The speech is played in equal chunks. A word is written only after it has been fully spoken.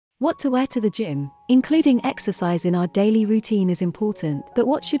What to wear to the gym? Including exercise in our daily routine is important, but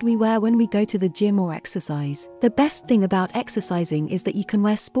what should we wear when we go to the gym or exercise? The best thing about exercising is that you can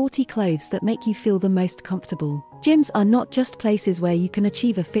wear sporty clothes that make you feel the most comfortable. Gyms are not just places where you can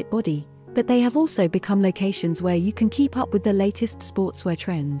achieve a fit body, but they have also become locations where you can keep up with the latest sportswear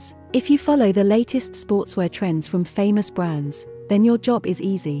trends. If you follow the latest sportswear trends from famous brands, then your job is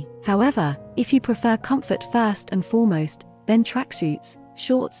easy. However, if you prefer comfort first and foremost, then tracksuits,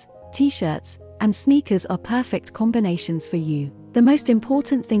 shorts, t-shirts, and sneakers are perfect combinations for you. The most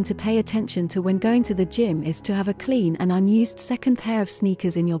important thing to pay attention to when going to the gym is to have a clean and unused second pair of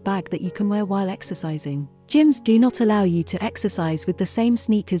sneakers in your bag that you can wear while exercising. Gyms do not allow you to exercise with the same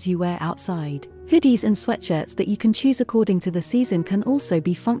sneakers you wear outside. Hoodies and sweatshirts that you can choose according to the season can also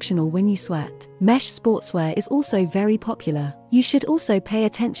be functional when you sweat. Mesh sportswear is also very popular. You should also pay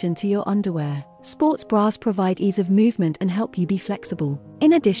attention to your underwear. Sports bras provide ease of movement and help you be flexible.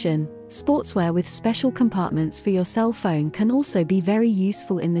 In addition, sportswear with special compartments for your cell phone can also be very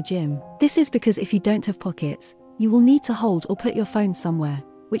useful in the gym. This is because if you don't have pockets, you will need to hold or put your phone somewhere,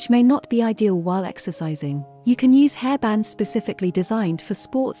 which may not be ideal while exercising. You can use hairbands specifically designed for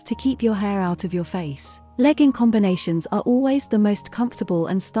sports to keep your hair out of your face. Legging combinations are always the most comfortable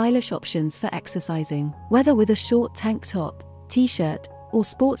and stylish options for exercising. Whether with a short tank top, t-shirt, or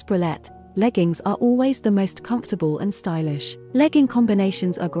sports bralette, leggings are always the most comfortable and stylish. Legging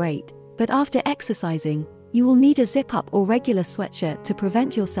combinations are great, but after exercising, you will need a zip-up or regular sweatshirt to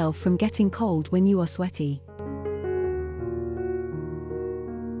prevent yourself from getting cold when you are sweaty.